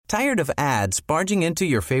Tired of ads barging into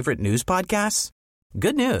your favorite news podcasts?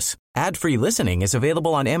 Good news. Ad-free listening is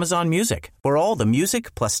available on Amazon Music for all the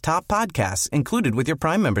music plus top podcasts included with your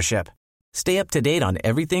Prime membership. Stay up to date on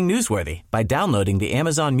everything newsworthy by downloading the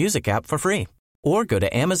Amazon Music app for free or go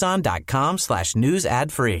to amazon.com/news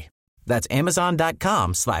ad free. That's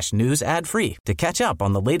amazon.com/news ad free to catch up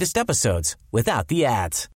on the latest episodes without the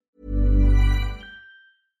ads.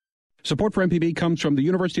 Support for MPB comes from the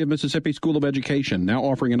University of Mississippi School of Education, now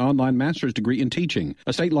offering an online master's degree in teaching.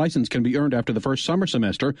 A state license can be earned after the first summer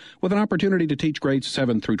semester with an opportunity to teach grades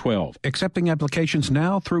 7 through 12. Accepting applications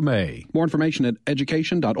now through May. More information at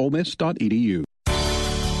education.olemiss.edu.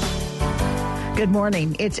 Good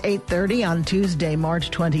morning. It's 8:30 on Tuesday, March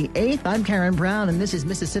 28th. I'm Karen Brown, and this is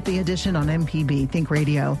Mississippi Edition on MPB Think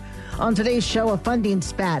Radio. On today's show, a funding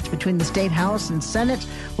spat between the State House and Senate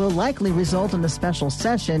will likely result in a special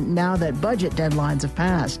session now that budget deadlines have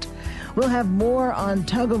passed. We'll have more on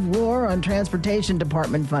tug of war on Transportation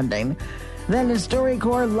Department funding. Then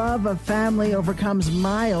StoryCorps love of family overcomes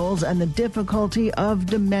miles and the difficulty of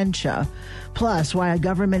dementia. Plus, why a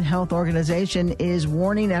government health organization is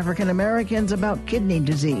warning African Americans about kidney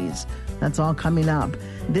disease. That's all coming up.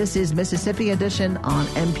 This is Mississippi Edition on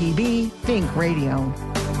MPB Think Radio.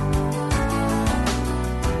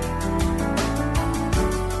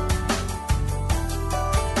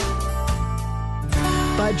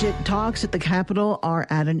 Budget talks at the Capitol are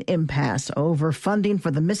at an impasse over funding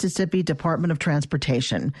for the Mississippi Department of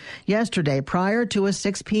Transportation. Yesterday, prior to a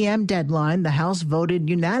 6 p.m. deadline, the House voted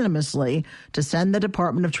unanimously to send the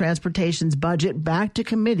Department of Transportation's budget back to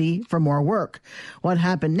committee for more work. What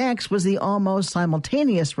happened next was the almost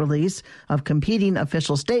simultaneous release of competing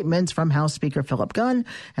official statements from House Speaker Philip Gunn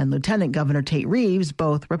and Lieutenant Governor Tate Reeves,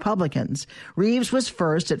 both Republicans. Reeves was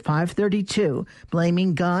first at 5:32,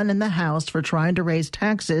 blaming Gunn and the House for trying to raise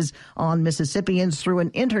taxes on Mississippians through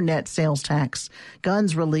an internet sales tax.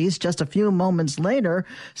 Gunn's release just a few moments later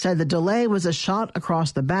said the delay was a shot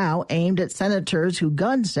across the bow aimed at senators who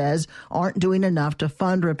Gunn says aren't doing enough to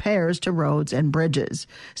fund repairs to roads and bridges.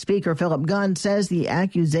 Speaker Philip Gunn says the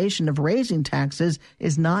accusation of raising taxes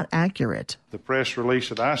is not accurate. The press release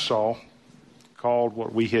that I saw called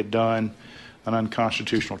what we had done an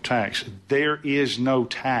unconstitutional tax. There is no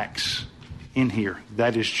tax in here.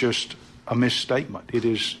 That is just a misstatement. It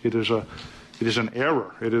is an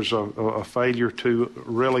error. It is a failure to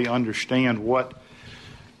really understand what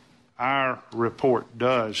our report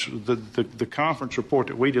does. The conference report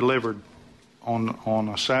that we delivered on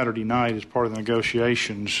a Saturday night as part of the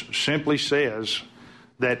negotiations simply says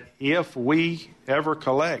that if we ever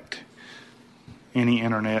collect any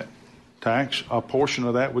internet tax, a portion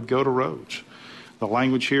of that would go to roads. The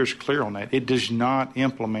language here is clear on that. It does not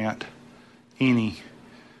implement any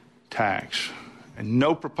tax. And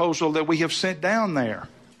no proposal that we have sent down there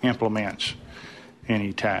implements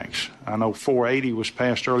any tax. I know 480 was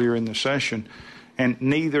passed earlier in the session, and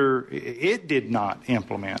it did not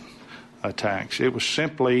implement a tax. It was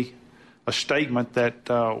simply a statement that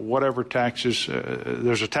whatever taxes,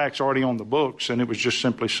 there's a tax already on the books, and it was just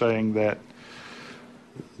simply saying that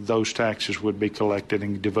those taxes would be collected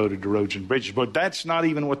and devoted to roads and bridges. But that's not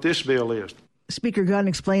even what this bill is. Speaker Gunn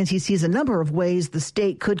explains he sees a number of ways the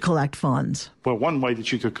state could collect funds. Well, one way that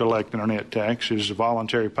you could collect internet tax is a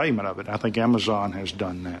voluntary payment of it. I think Amazon has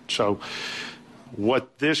done that. So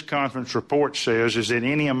what this conference report says is that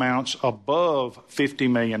any amounts above $50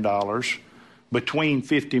 million, between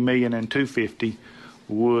 $50 million and $250,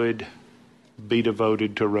 would be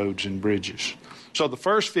devoted to roads and bridges. So the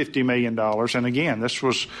first $50 million, and again, this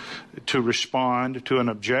was to respond to an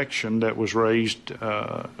objection that was raised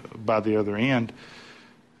by the other end,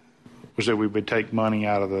 was that we would take money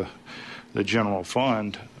out of the general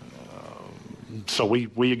fund. So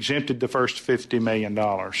we exempted the first $50 million.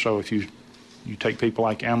 So if you take people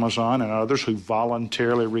like Amazon and others who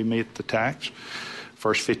voluntarily remit the tax,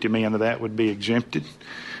 first $50 million of that would be exempted.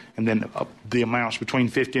 And then the amounts between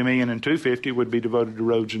 $50 million and $250 would be devoted to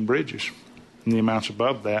roads and bridges. And the amounts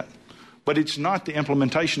above that. But it's not the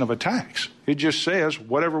implementation of a tax. It just says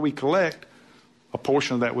whatever we collect, a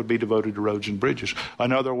portion of that would be devoted to roads and bridges.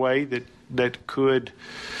 Another way that could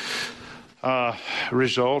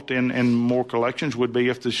result in more collections would be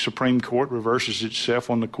if the Supreme Court reverses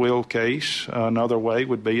itself on the Quill case. Another way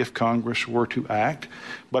would be if Congress were to act.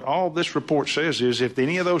 But all this report says is if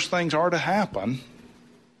any of those things are to happen,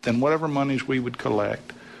 then whatever monies we would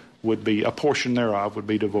collect would be, a portion thereof would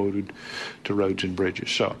be devoted to roads and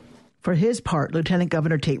bridges. So For his part, Lieutenant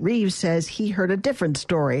Governor Tate Reeves says he heard a different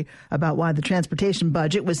story about why the transportation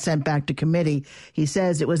budget was sent back to committee. He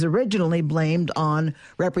says it was originally blamed on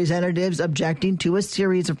representatives objecting to a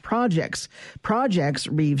series of projects. Projects,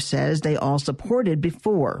 Reeves says, they all supported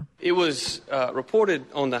before. It was reported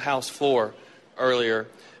on the House floor earlier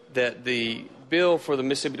that the bill for the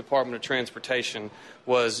Mississippi Department of Transportation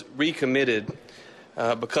was recommitted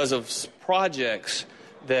because of projects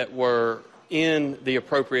that were in the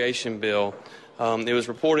appropriation bill. It was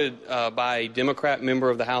reported by a Democrat member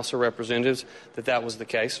of the House of Representatives that that was the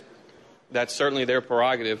case. That's certainly their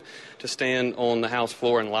prerogative to stand on the House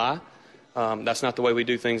floor and lie. That's not the way we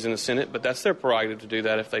do things in the Senate, but that's their prerogative to do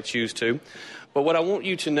that if they choose to. But what I want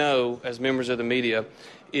you to know as members of the media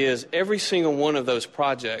is every single one of those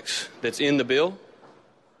projects that's in the bill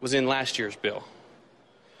was in last year's bill.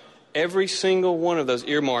 Every single one of those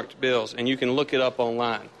earmarked bills, and you can look it up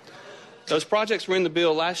online. Those projects were in the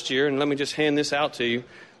bill last year, and let me just hand this out to you.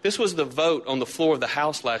 This was the vote on the floor of the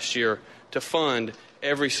House last year to fund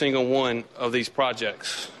every single one of these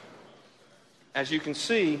projects. As you can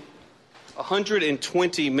see,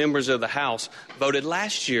 120 members of the House voted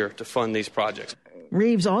last year to fund these projects.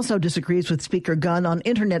 Reeves also disagrees with Speaker Gunn on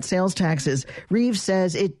internet sales taxes. Reeves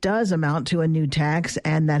says it does amount to a new tax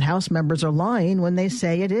and that House members are lying when they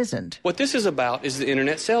say it isn't. What this is about is the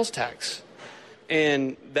internet sales tax.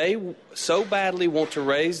 And they so badly want to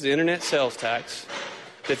raise the internet sales tax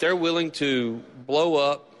that they're willing to blow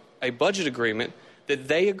up a budget agreement that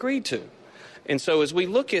they agreed to. And so as we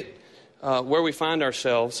look at where we find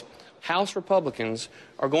ourselves, House Republicans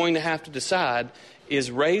are going to have to decide, is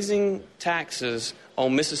raising taxes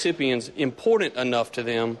on Mississippians important enough to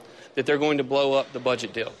them that they're going to blow up the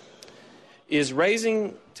budget deal? Is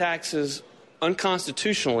raising taxes,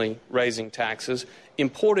 unconstitutionally raising taxes,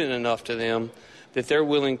 important enough to them that they're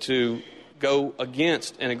willing to go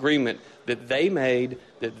against an agreement that they made,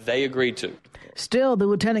 that they agreed to? Still, the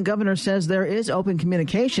lieutenant governor says there is open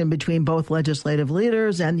communication between both legislative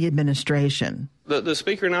leaders and the administration. The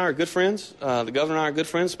speaker and I are good friends. The governor and I are good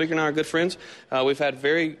friends. The speaker and I are good friends. We've had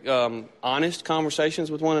very honest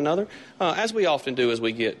conversations with one another, as we often do as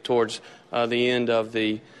we get towards the end of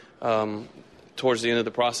the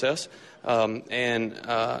process. And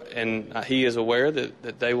he is aware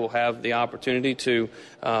that they will have the opportunity to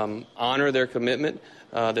honor their commitment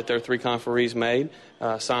that their three conferees made,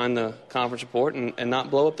 sign the conference report, and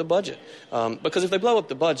not blow up the budget. Because if they blow up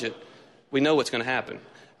the budget, we know what's going to happen.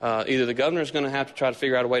 Either the governor is going to have to try to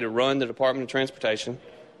figure out a way to run the Department of Transportation,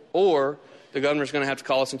 or the governor is going to have to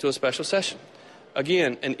call us into a special session.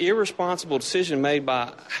 Again, an irresponsible decision made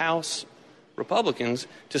by House Republicans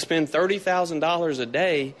to spend $30,000 a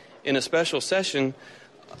day in a special session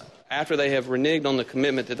after they have reneged on the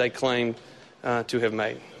commitment that they claimed to have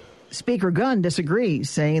made. Speaker Gunn disagrees,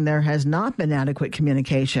 saying there has not been adequate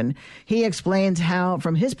communication. He explains how,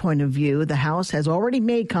 from his point of view, the House has already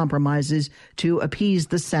made compromises to appease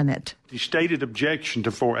the Senate. The stated objection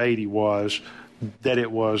to 480 was that it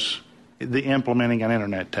was the implementing an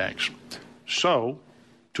internet tax. So,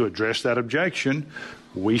 to address that objection,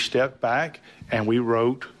 we stepped back and we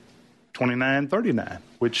wrote 2939,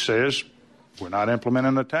 which says we're not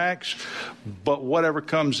implementing a tax, but whatever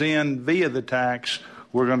comes in via the tax,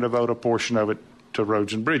 we're going to devote a portion of it to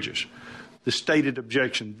roads and bridges. The stated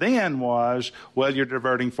objection then was, well, you're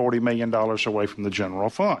diverting $40 million away from the general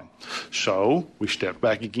fund. So we stepped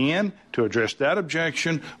back again to address that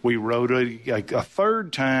objection. We wrote a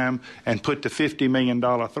third time and put the $50 million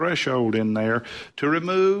threshold in there to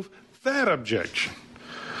remove that objection.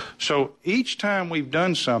 So each time we've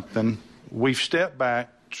done something, we've stepped back,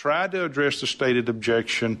 tried to address the stated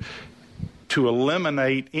objection to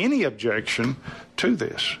eliminate any objection to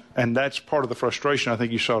this. And that's part of the frustration I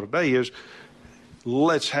think you saw today is,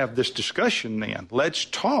 let's have this discussion then. Let's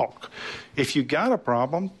talk. If you got a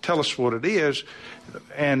problem, tell us what it is.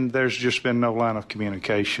 And there's just been no line of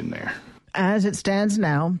communication there. As it stands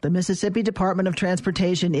now, the Mississippi Department of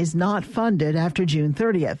Transportation is not funded after June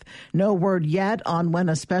 30th. No word yet on when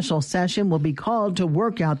a special session will be called to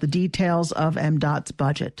work out the details of MDOT's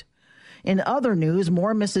budget. In other news,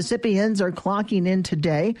 more Mississippians are clocking in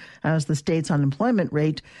today as the state's unemployment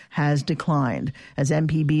rate has declined. As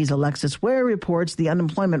MPB's Alexis Ware reports, the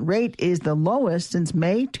unemployment rate is the lowest since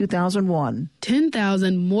May 2001.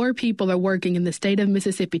 10,000 more people are working in the state of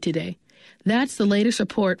Mississippi today. That's the latest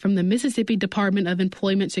report from the Mississippi Department of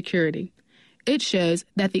Employment Security. It shows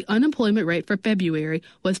that the unemployment rate for February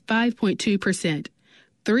was 5.2%.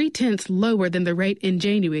 0.3 lower than the rate in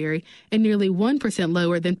January and nearly 1%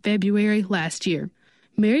 lower than February last year.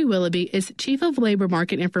 Mary Willoughby is Chief of Labor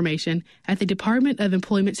Market Information at the Department of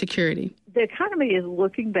Employment Security. The economy is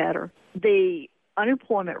looking better. The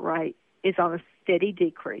unemployment rate is on a steady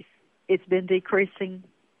decrease. It's been decreasing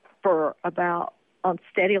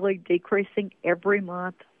steadily decreasing every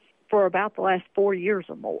month for about the last 4 years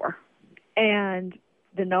or more. And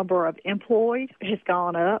the number of employed has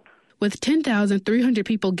gone up. With 10,300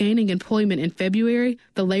 people gaining employment in February,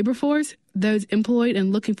 the labor force, those employed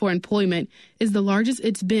and looking for employment, is the largest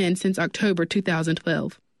it's been since October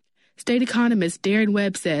 2012. State economist Darren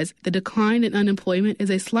Webb says the decline in unemployment is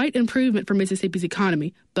a slight improvement for Mississippi's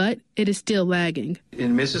economy, but it is still lagging.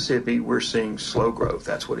 In Mississippi, we're seeing slow growth.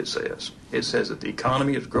 That's what it says. It says that the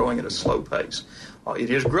economy is growing at a slow pace. It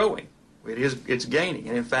is growing. It's gaining.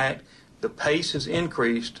 And in fact, the pace has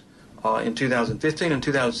increased in 2015 and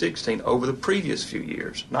 2016 over the previous few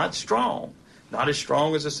years. Not strong. Not as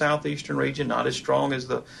strong as the southeastern region, not as strong as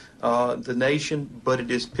the nation, but it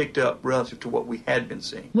is picked up relative to what we had been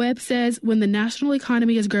seeing. Webb says when the national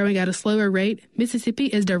economy is growing at a slower rate, Mississippi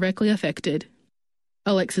is directly affected.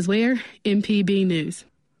 Alexis Ware, MPB News.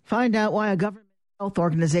 Find out why a government health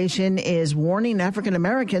organization is warning African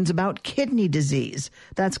Americans about kidney disease.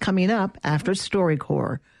 That's coming up after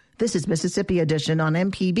StoryCorps. This is Mississippi Edition on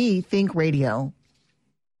MPB Think Radio.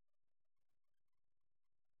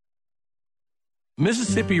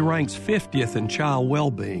 Mississippi ranks 50th in child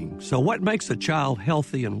well-being. So what makes a child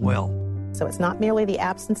healthy and well? So it's not merely the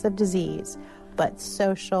absence of disease, but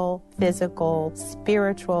social, physical,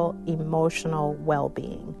 spiritual, emotional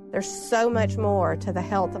well-being. There's so much more to the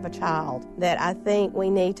health of a child that I think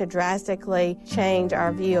we need to drastically change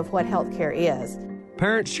our view of what healthcare is.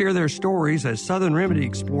 Parents share their stories as Southern Remedy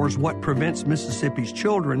explores what prevents Mississippi's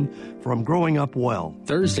children from growing up well.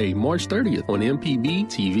 Thursday, March 30th on MPB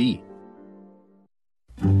TV.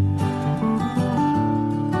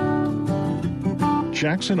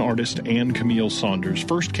 Jackson artist Ann Camille Saunders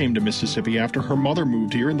first came to Mississippi after her mother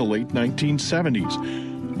moved here in the late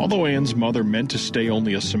 1970s. Although Ann's mother meant to stay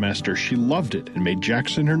only a semester, she loved it and made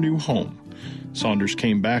Jackson her new home. Saunders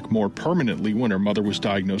came back more permanently when her mother was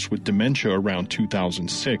diagnosed with dementia around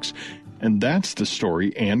 2006, and that's the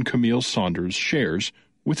story Ann Camille Saunders shares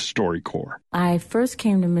with StoryCorps. I first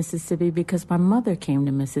came to Mississippi because my mother came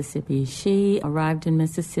to Mississippi. She arrived in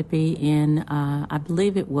Mississippi in, I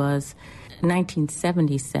believe it was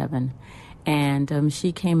 1977, and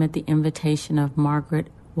she came at the invitation of Margaret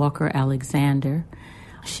Walker Alexander.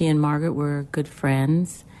 She and Margaret were good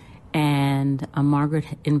friends, and Margaret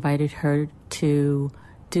invited her to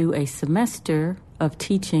do a semester of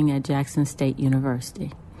teaching at Jackson State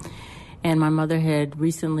University. And my mother had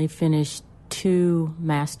recently finished 2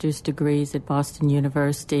 master's degrees at Boston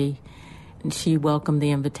University, and she welcomed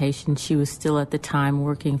the invitation. She was still at the time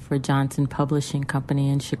working for Johnson Publishing Company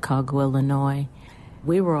in Chicago, Illinois.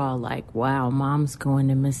 We were all like, wow, Mom's going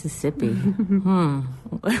to Mississippi.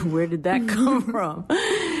 Where did that come from?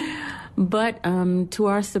 But to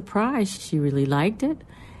our surprise, she really liked it,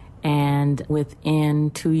 and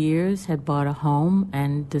within 2 years had bought a home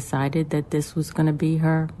and decided that this was going to be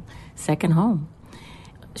her second home.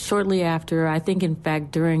 Shortly after, I think in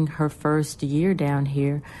fact during her first year down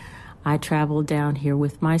here, I traveled down here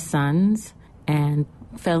with my sons and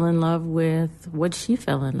fell in love with what she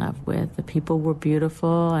fell in love with. The people were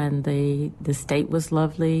beautiful and the state was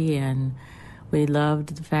lovely, and we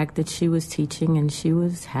loved the fact that she was teaching and she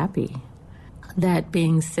was happy. That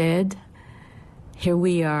being said, here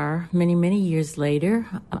we are many, many years later.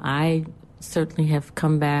 I certainly have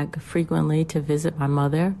come back frequently to visit my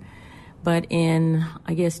mother. But in,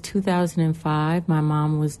 I guess, 2005, my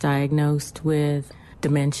mom was diagnosed with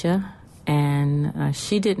dementia, and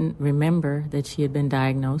she didn't remember that she had been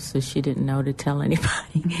diagnosed, so she didn't know to tell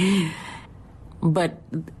anybody. But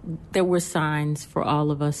there were signs for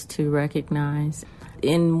all of us to recognize.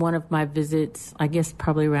 In one of my visits, I guess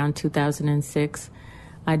probably around 2006,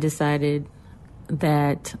 I decided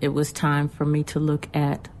that it was time for me to look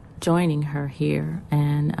at joining her here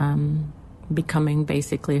and becoming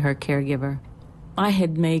basically her caregiver. I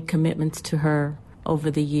had made commitments to her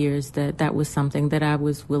over the years that was something that I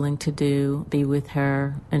was willing to do, be with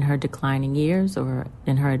her in her declining years or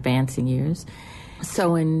in her advancing years.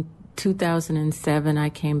 So in 2007, I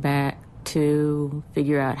came back to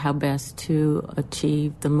figure out how best to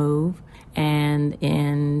achieve the move. And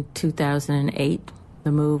in 2008,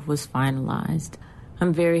 the move was finalized.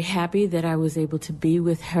 I'm very happy that I was able to be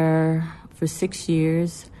with her for 6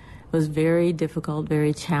 years. It was very difficult,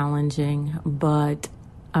 very challenging, but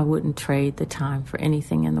I wouldn't trade the time for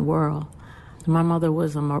anything in the world. My mother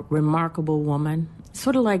was a remarkable woman.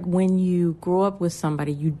 Sort of like when you grow up with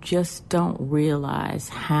somebody, you just don't realize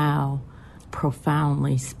how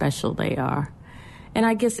profoundly special they are. And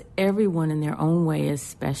I guess everyone in their own way is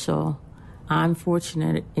special. I'm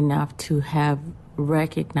fortunate enough to have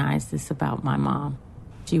recognized this about my mom.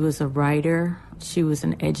 She was a writer. She was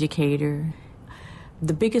an educator.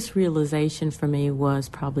 The biggest realization for me was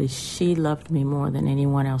probably she loved me more than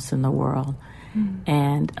anyone else in the world.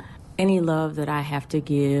 And any love that I have to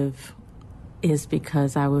give is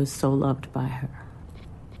because I was so loved by her.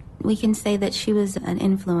 We can say that she was an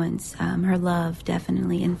influence. Her love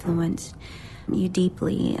definitely influenced you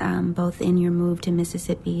deeply, both in your move to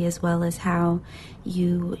Mississippi as well as how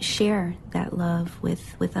you share that love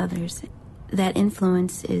with others. That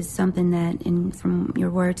influence is something that, from your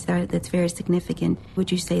words, that's very significant.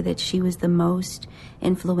 Would you say that she was the most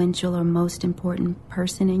influential or most important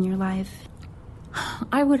person in your life?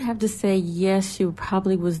 I would have to say yes, she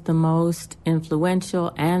probably was the most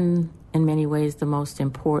influential and in many ways the most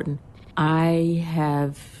important. I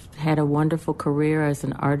have had a wonderful career as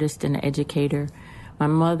an artist and educator. My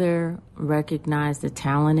mother recognized a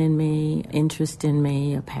talent in me, interest in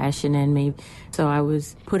me, a passion in me. So I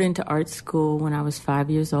was put into art school when I was 5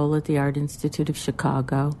 years old at the Art Institute of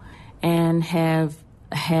Chicago and have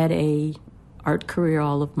had a art career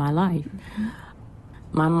all of my life.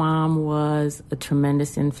 My mom was a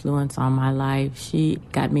tremendous influence on my life. She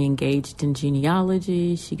got me engaged in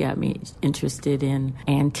genealogy. She got me interested in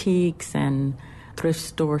antiques and thrift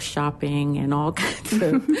store shopping and all kinds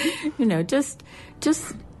of,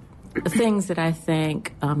 just things that I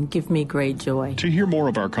think give me great joy. To hear more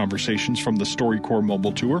of our conversations from the StoryCorps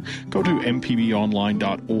Mobile Tour, go to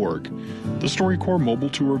mpbonline.org. The StoryCorps Mobile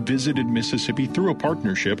Tour visited Mississippi through a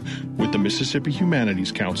partnership with the Mississippi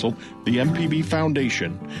Humanities Council, the MPB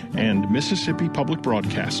Foundation, and Mississippi Public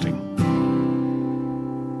Broadcasting.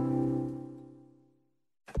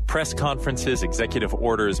 Press conferences, executive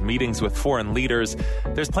orders, meetings with foreign leaders.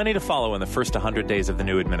 There's plenty to follow in the first 100 days of the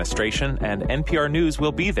new administration, and NPR News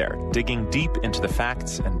will be there, digging deep into the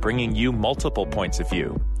facts and bringing you multiple points of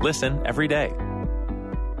view. Listen every day.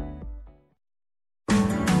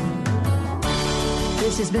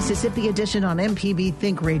 This is Mississippi Edition on MPB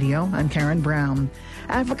Think Radio. I'm Karen Brown.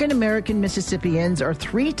 African-American Mississippians are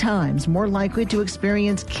 3 times more likely to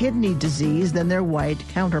experience kidney disease than their white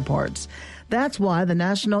counterparts. That's why the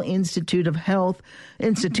National Institutes of Health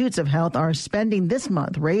are spending this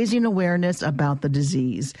month raising awareness about the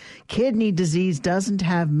disease. Kidney disease doesn't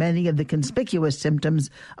have many of the conspicuous symptoms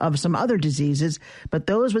of some other diseases, but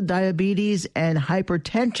those with diabetes and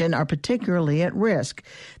hypertension are particularly at risk.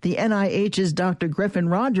 The NIH's Dr. Griffin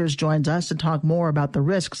Rogers joins us to talk more about the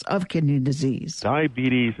risks of kidney disease.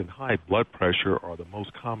 Diabetes and high blood pressure are the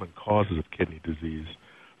most common causes of kidney disease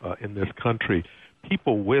in this country.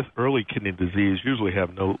 People with early kidney disease usually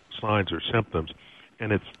have no signs or symptoms,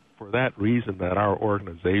 and it's for that reason that our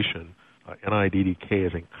organization, NIDDK,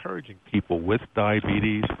 is encouraging people with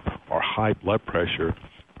diabetes or high blood pressure,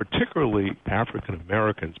 particularly African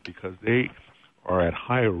Americans, because they are at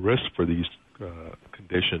higher risk for these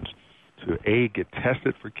conditions, to A, get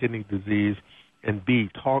tested for kidney disease, and B,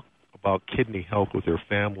 talk about kidney health with their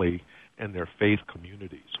family and their faith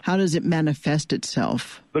communities. How does it manifest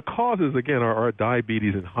itself? The causes, again, are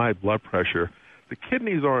diabetes and high blood pressure. The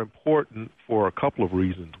kidneys are important for a couple of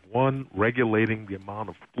reasons. One, regulating the amount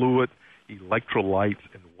of fluid, electrolytes,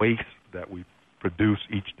 and waste that we produce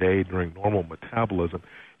each day during normal metabolism.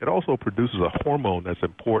 It also produces a hormone that's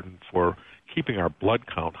important for keeping our blood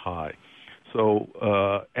count high.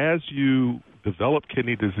 So as you develop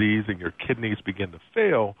kidney disease and your kidneys begin to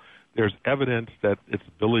fail, there's evidence that its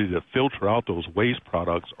ability to filter out those waste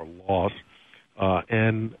products are lost.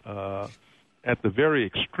 And at the very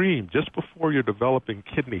extreme, just before you're developing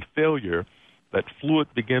kidney failure, that fluid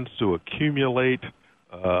begins to accumulate.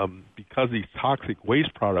 Because these toxic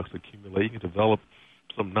waste products accumulate, you can develop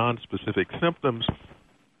some nonspecific symptoms,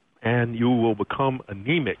 and you will become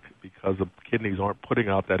anemic because the kidneys aren't putting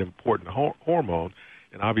out that important hormone.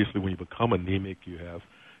 And obviously, when you become anemic, you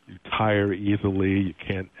tire easily, you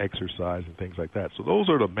can't exercise, and things like that. So those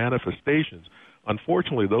are the manifestations.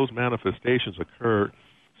 Unfortunately, those manifestations occur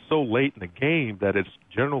so late in the game that it's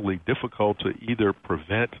generally difficult to either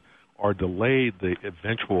prevent or delay the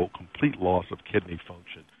eventual complete loss of kidney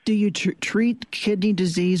function. Do you treat kidney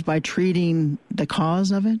disease by treating the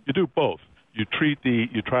cause of it? You do both. You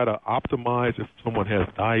try to optimize if someone has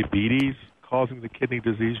diabetes causing the kidney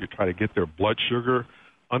disease, you try to get their blood sugar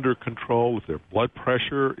under control. If their blood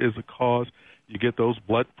pressure is a cause, you get those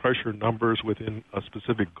blood pressure numbers within a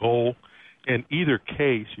specific goal. In either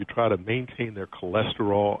case, you try to maintain their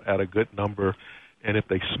cholesterol at a good number, and if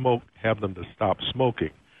they smoke, have them to stop smoking.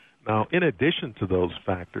 Now, in addition to those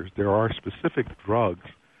factors, there are specific drugs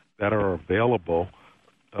that are available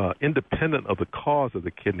independent of the cause of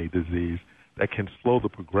the kidney disease that can slow the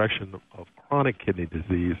progression of chronic kidney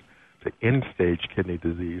disease to end-stage kidney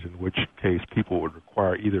disease, in which case people would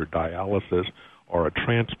require either dialysis or a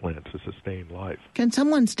transplant to sustain life. Can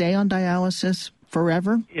someone stay on dialysis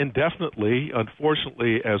forever? Indefinitely.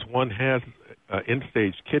 Unfortunately, as one has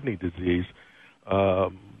end-stage kidney disease,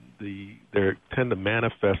 there tend to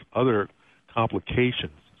manifest other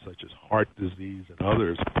complications, such as heart disease and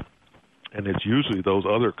others. And it's usually those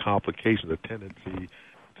other complications, a tendency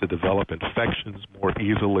to develop infections more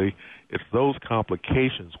easily. It's those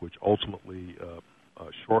complications which ultimately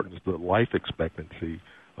shortens the life expectancy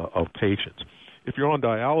of patients. If you're on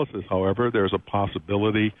dialysis, however, there's a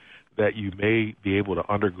possibility that you may be able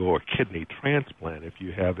to undergo a kidney transplant if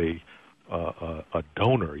you have a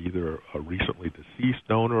donor, either a recently deceased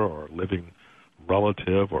donor or a living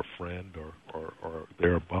relative or friend or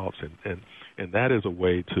thereabouts, and that is a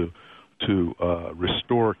way to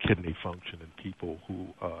restore kidney function in people who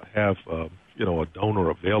have a donor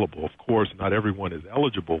available. Of course, not everyone is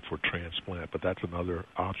eligible for transplant, but that's another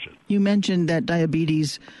option. You mentioned that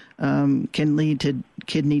diabetes can lead to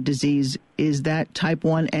kidney disease. Is that type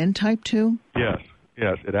 1 and type 2? Yes,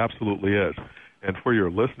 it absolutely is. And for your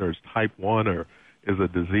listeners, type 1 is a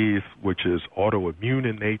disease which is autoimmune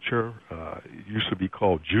in nature. It used to be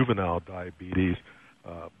called juvenile diabetes,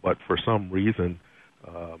 but for some reason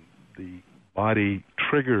the body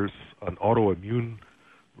triggers an autoimmune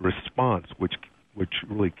response which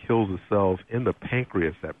really kills the cells in the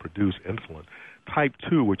pancreas that produce insulin. Type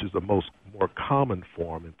 2, which is the more common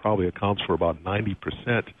form and probably accounts for about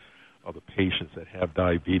 90% of the patients that have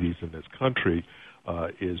diabetes in this country,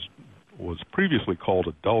 was previously called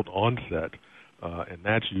adult onset, and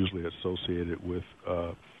that's usually associated with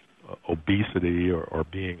obesity or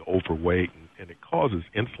being overweight, and it causes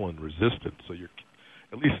insulin resistance. So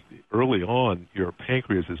at least early on, your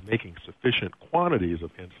pancreas is making sufficient quantities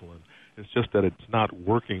of insulin. It's just that it's not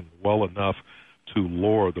working well enough to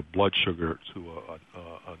lower the blood sugar to a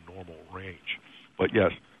normal range. But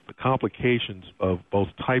yes, the complications of both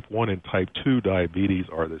type 1 and type 2 diabetes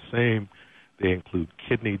are the same. They include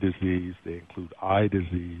kidney disease, they include eye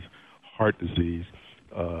disease, heart disease.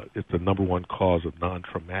 It's the number one cause of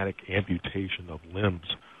non-traumatic amputation of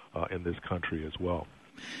limbs in this country as well.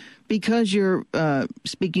 Because you're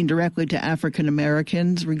speaking directly to African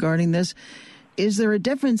Americans regarding this, is there a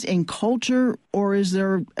difference in culture, or is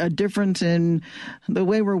there a difference in the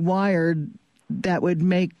way we're wired that would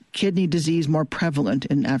make kidney disease more prevalent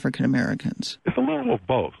in African Americans? It's a little of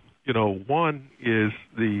both. One is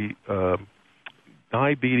the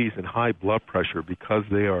diabetes and high blood pressure, because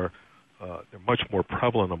they're much more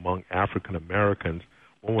prevalent among African Americans.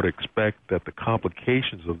 One would expect that the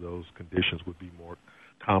complications of those conditions would be more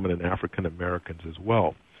common in African Americans as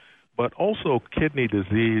well. But also kidney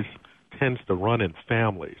disease tends to run in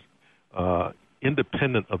families,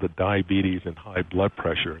 independent of the diabetes and high blood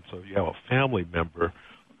pressure. And so you have a family member,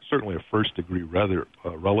 certainly a first-degree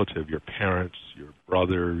relative, your parents, your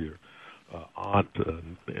brother, your aunt,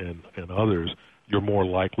 and others, you're more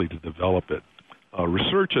likely to develop it.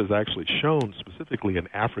 Research has actually shown, specifically in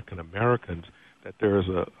African Americans, that there is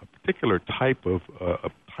a particular type of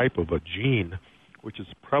a gene which is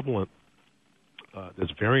prevalent.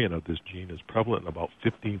 This variant of this gene is prevalent in about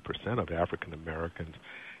 15% of African Americans,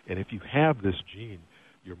 and if you have this gene,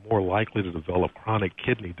 you're more likely to develop chronic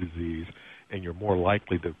kidney disease, and you're more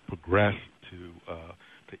likely to progress to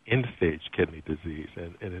end-stage kidney disease.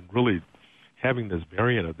 And in really having this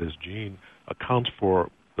variant of this gene accounts for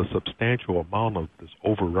the substantial amount of this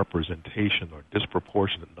overrepresentation or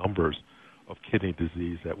disproportionate numbers of kidney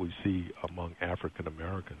disease that we see among African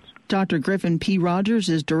Americans. Dr. Griffin P. Rogers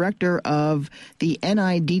is director of the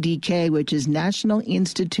NIDDK, which is National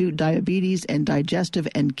Institute Diabetes and Digestive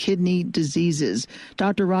and Kidney Diseases.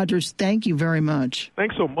 Dr. Rogers, thank you very much.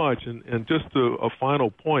 Thanks so much. And just a final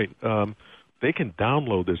point, they can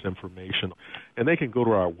download this information, and they can go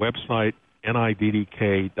to our website,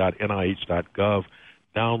 niddk.nih.gov,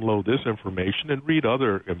 download this information and read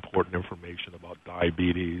other important information about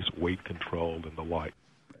diabetes, weight control, and the like.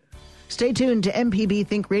 Stay tuned to MPB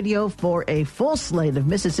Think Radio for a full slate of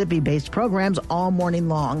Mississippi-based programs all morning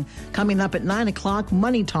long. Coming up at 9 o'clock,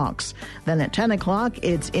 Money Talks. Then at 10 o'clock,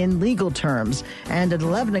 it's In Legal Terms. And at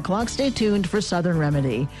 11 o'clock, stay tuned for Southern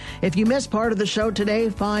Remedy. If you missed part of the show today,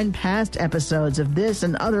 find past episodes of this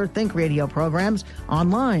and other Think Radio programs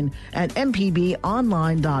online at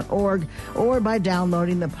mpbonline.org or by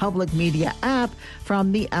downloading the Public Media app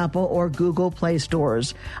from the Apple or Google Play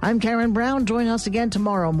stores. I'm Karen Brown. Join us again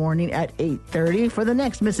tomorrow morning at 8:30 for the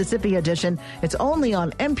next Mississippi edition. It's only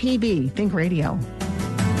on MPB Think Radio.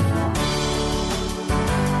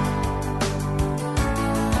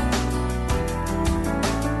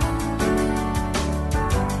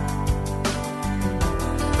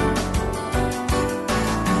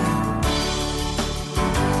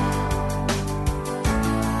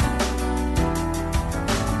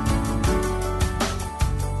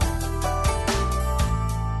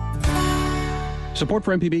 Support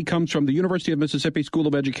for MPB comes from the University of Mississippi School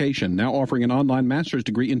of Education, now offering an online master's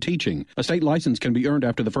degree in teaching. A state license can be earned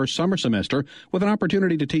after the first summer semester with an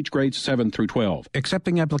opportunity to teach grades 7 through 12.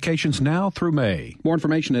 Accepting applications now through May. More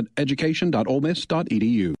information at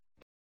education.olemiss.edu.